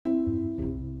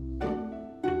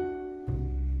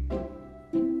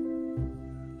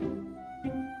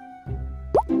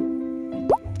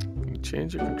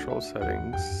Change your control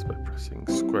settings by pressing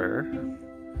square.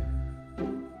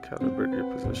 Calibrate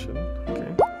your position.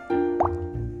 Okay.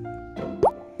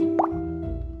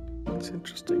 That's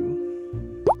interesting.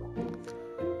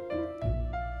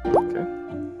 Okay.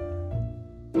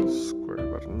 Square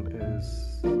button is.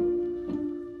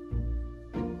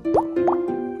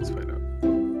 Let's find out.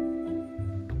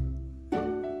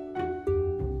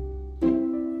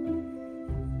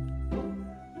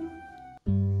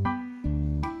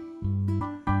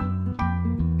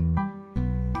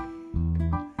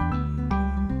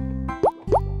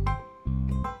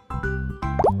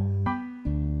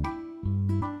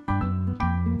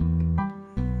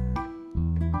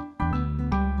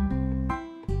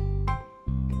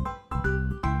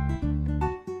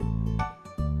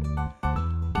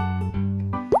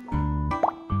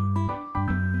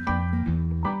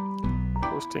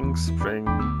 Spring,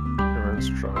 everyone's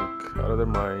drunk, out of their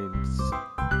minds.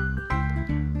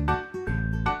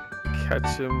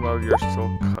 Catch him while you're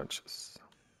still conscious.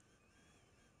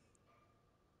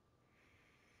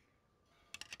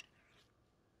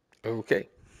 Okay.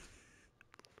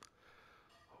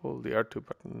 Hold the R2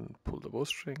 button, pull the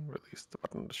bowstring, release the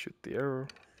button to shoot the arrow.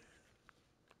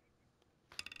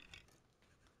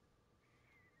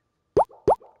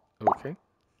 Okay.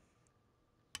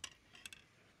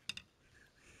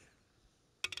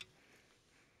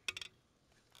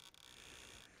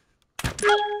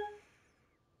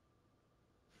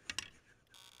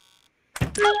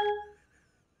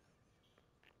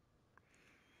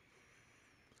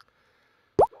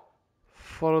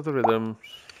 Follow the rhythm,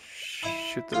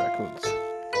 shoot the raccoons.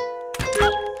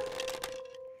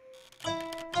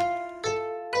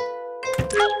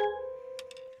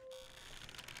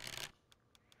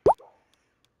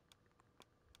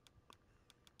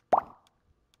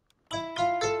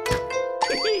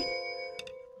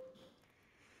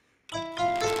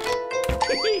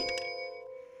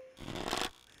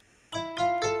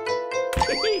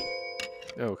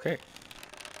 Okay.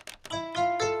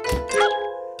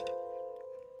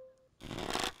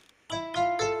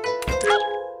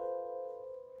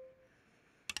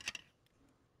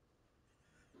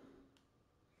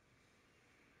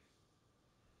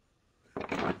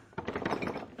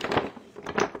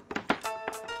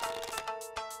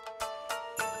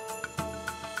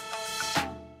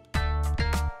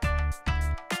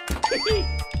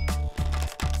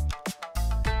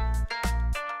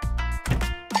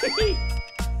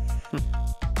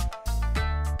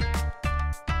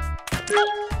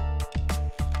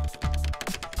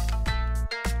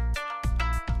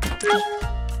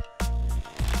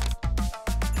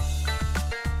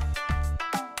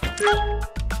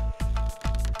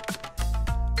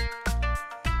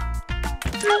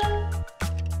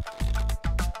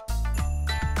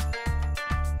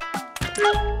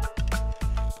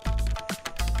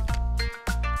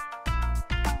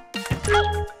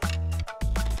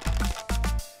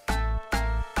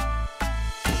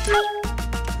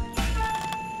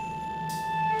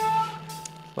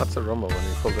 Lots of rumble when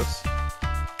you pull this.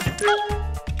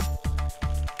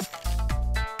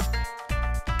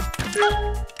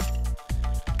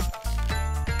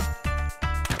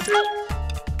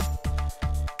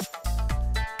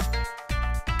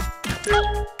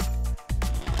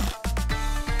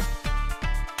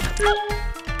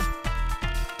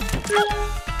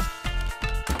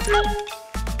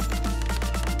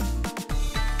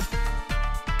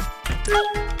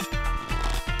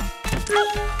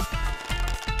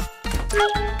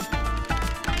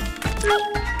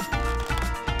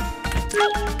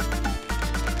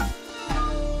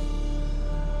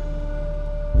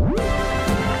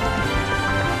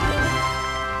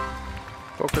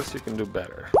 Focus, you can do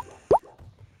better.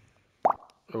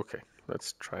 Okay,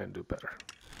 let's try and do better.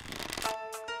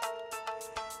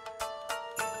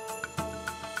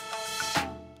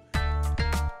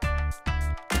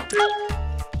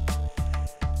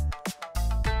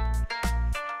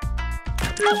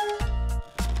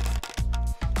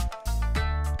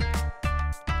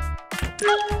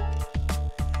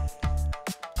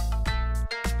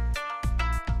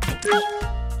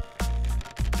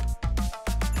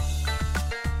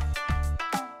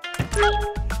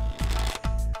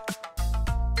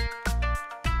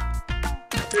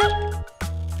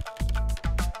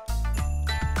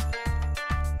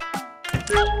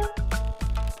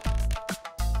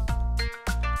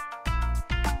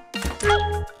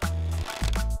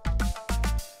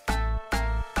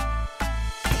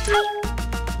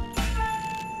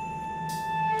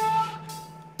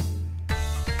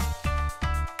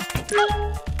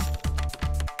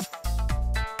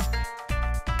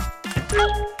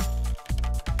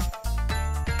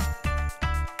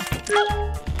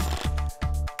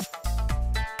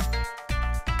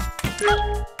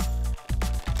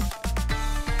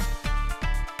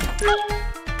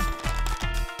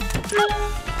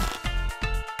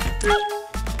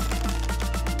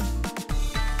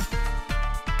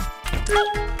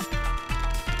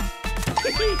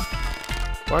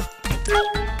 What?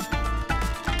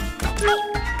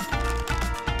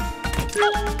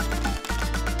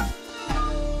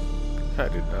 I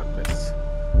did not miss.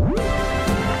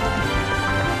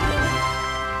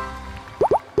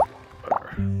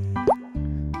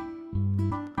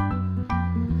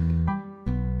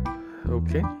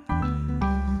 Okay.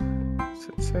 So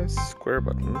it says square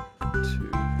button to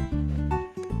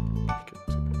get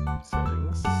to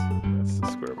settings. That's the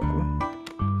square button.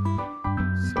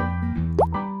 So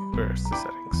where's the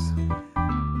settings?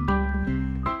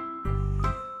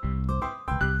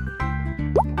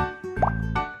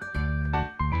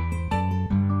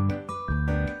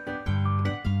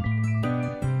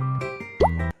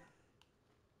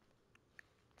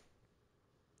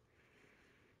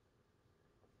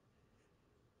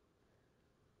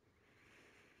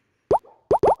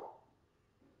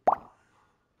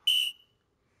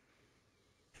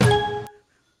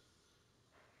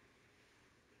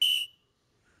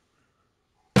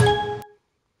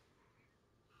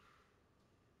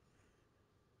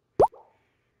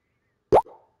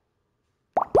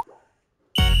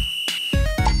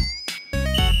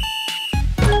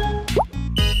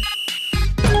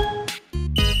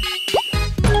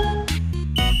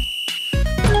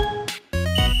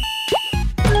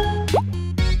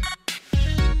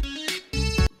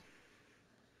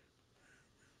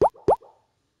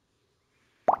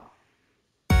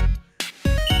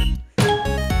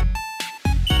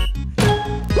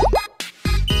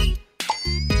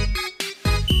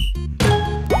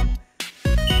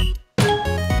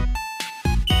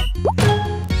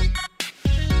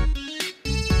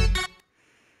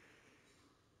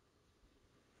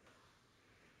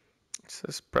 It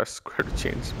says press square to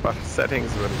change button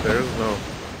settings, but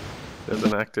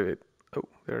doesn't activate. Oh,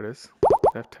 there it is.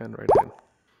 Left hand, right hand.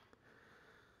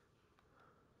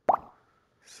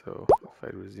 So if I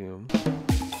resume, I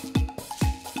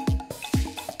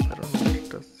don't know what it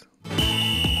does.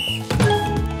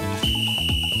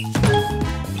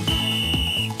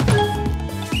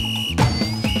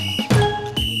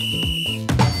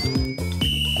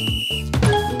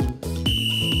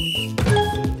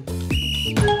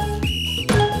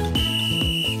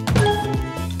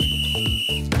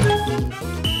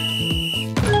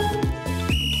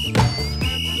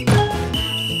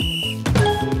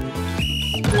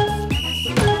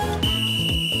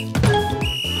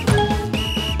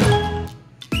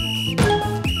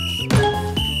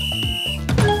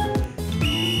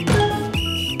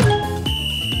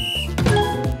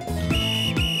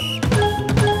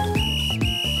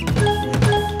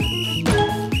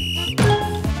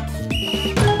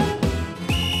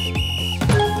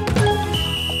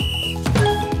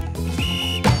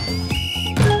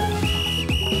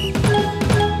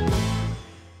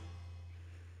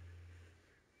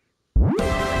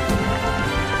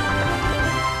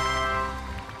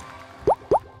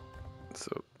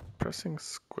 So pressing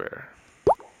square,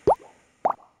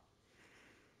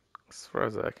 as far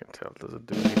as I can tell, doesn't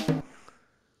do anything.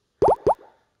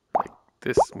 Like,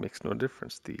 this makes no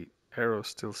difference. The arrow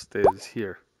still stays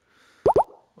here.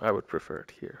 I would prefer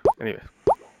it here. Anyway.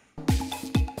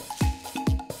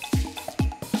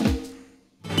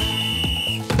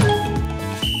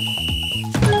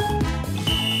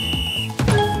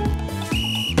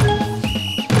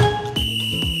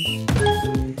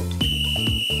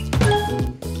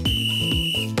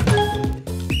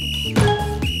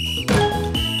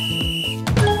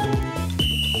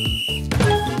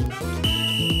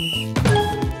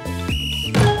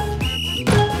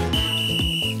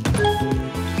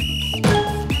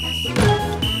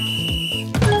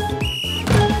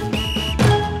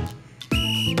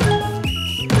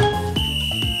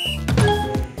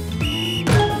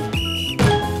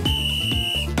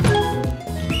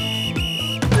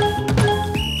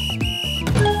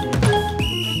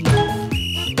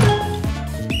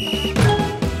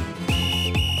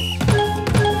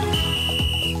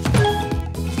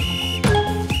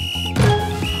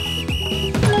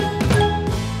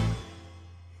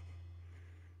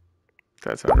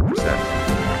 That's 100%.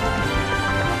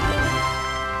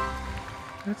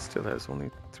 That still has only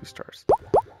 3 stars.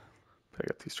 I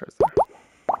got 3 stars there.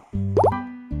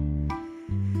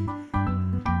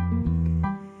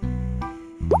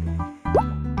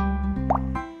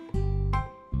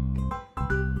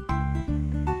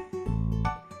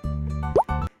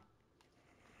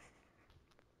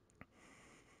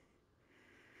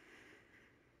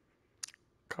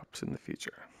 Cops in the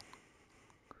future.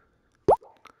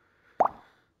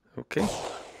 Okay.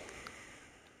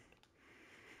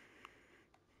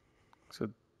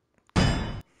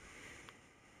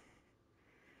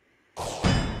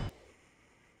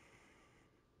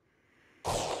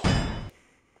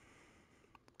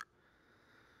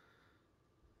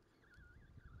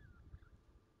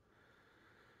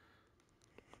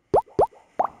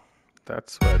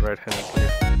 That's why right-handed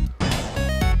here.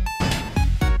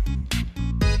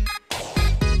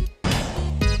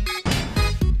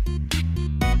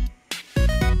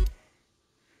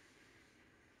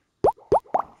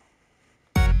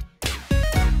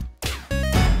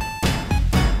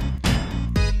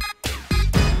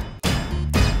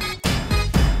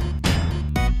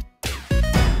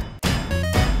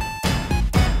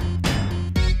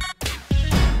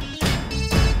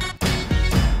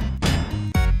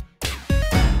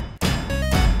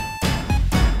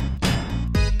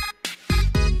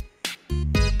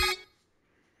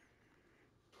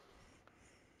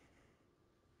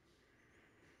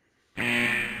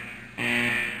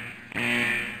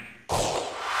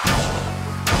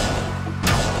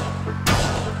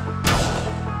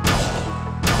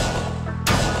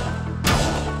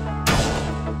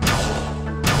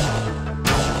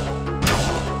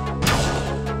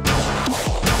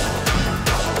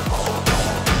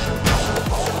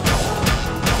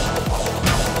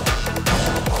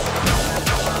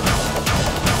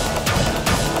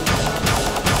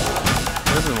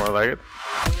 This is more like it.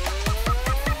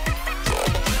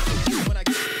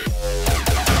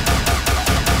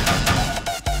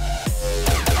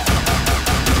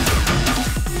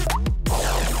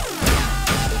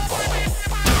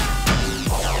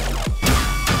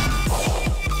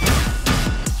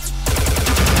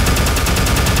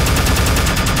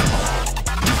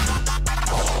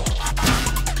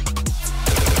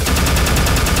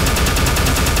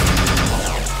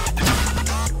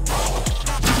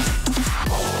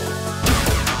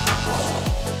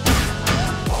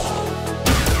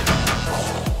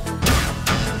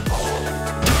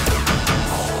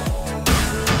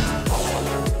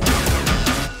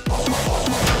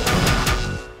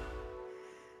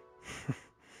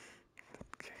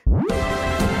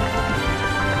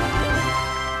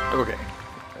 Okay,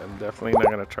 I'm definitely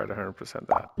not gonna try to 100%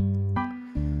 that.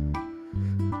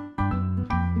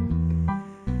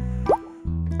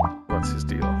 What's his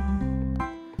deal?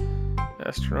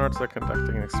 Astronauts are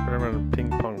conducting an experiment with ping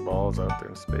pong balls out there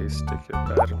in space. Take your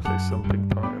badge and play some ping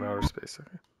pong in outer space.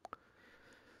 Okay.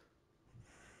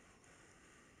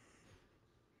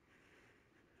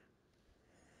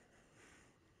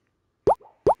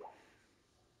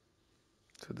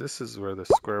 So this is where the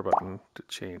square button to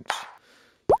change.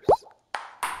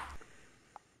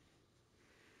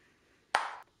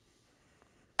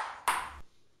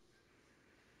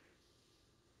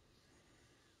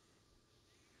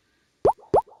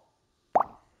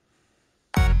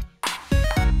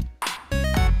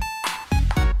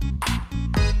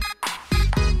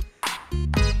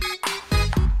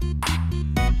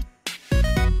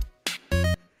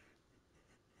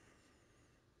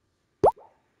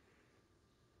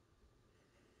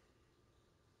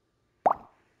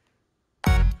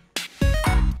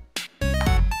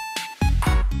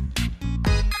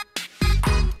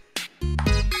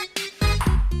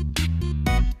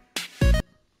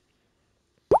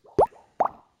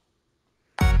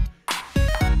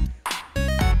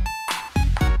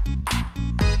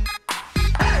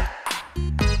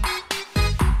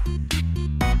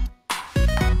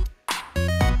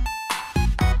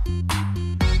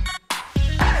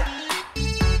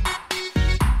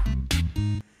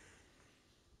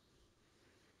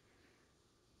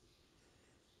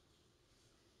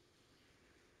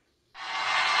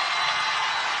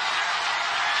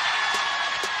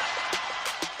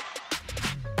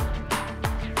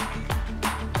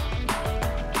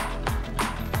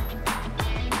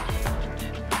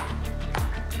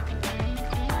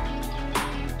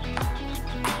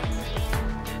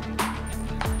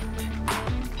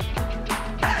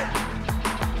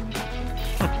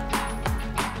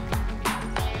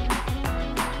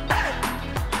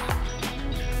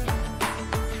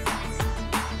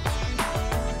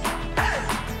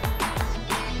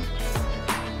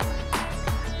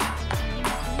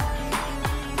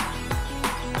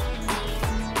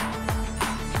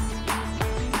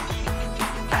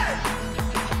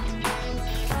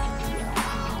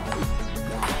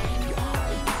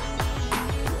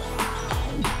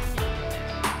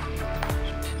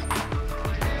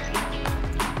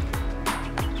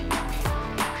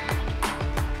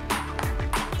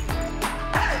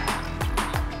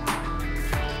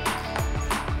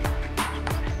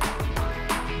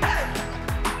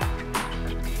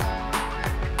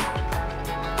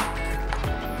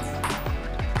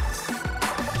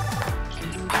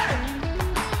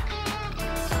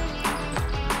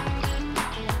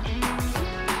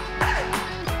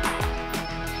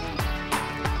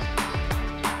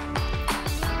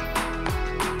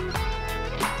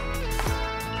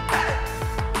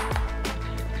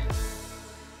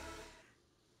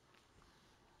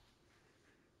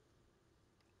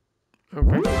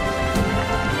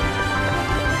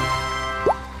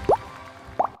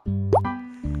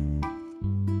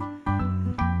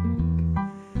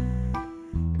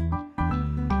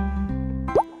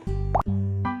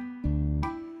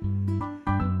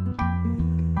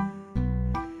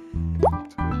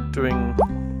 doing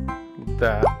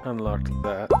that, unlocked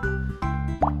that.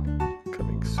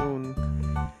 Coming soon.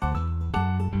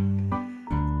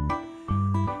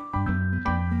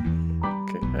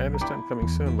 Okay, I understand coming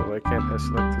soon, but why can't I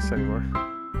select this anymore?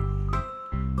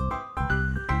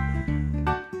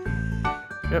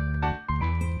 Yep.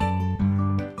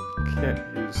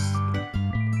 Can't use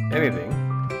anything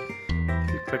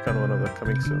if you click on one of the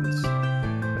coming soons.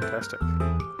 Fantastic.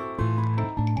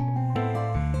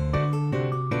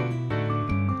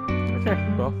 Okay,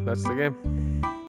 well, that's the game.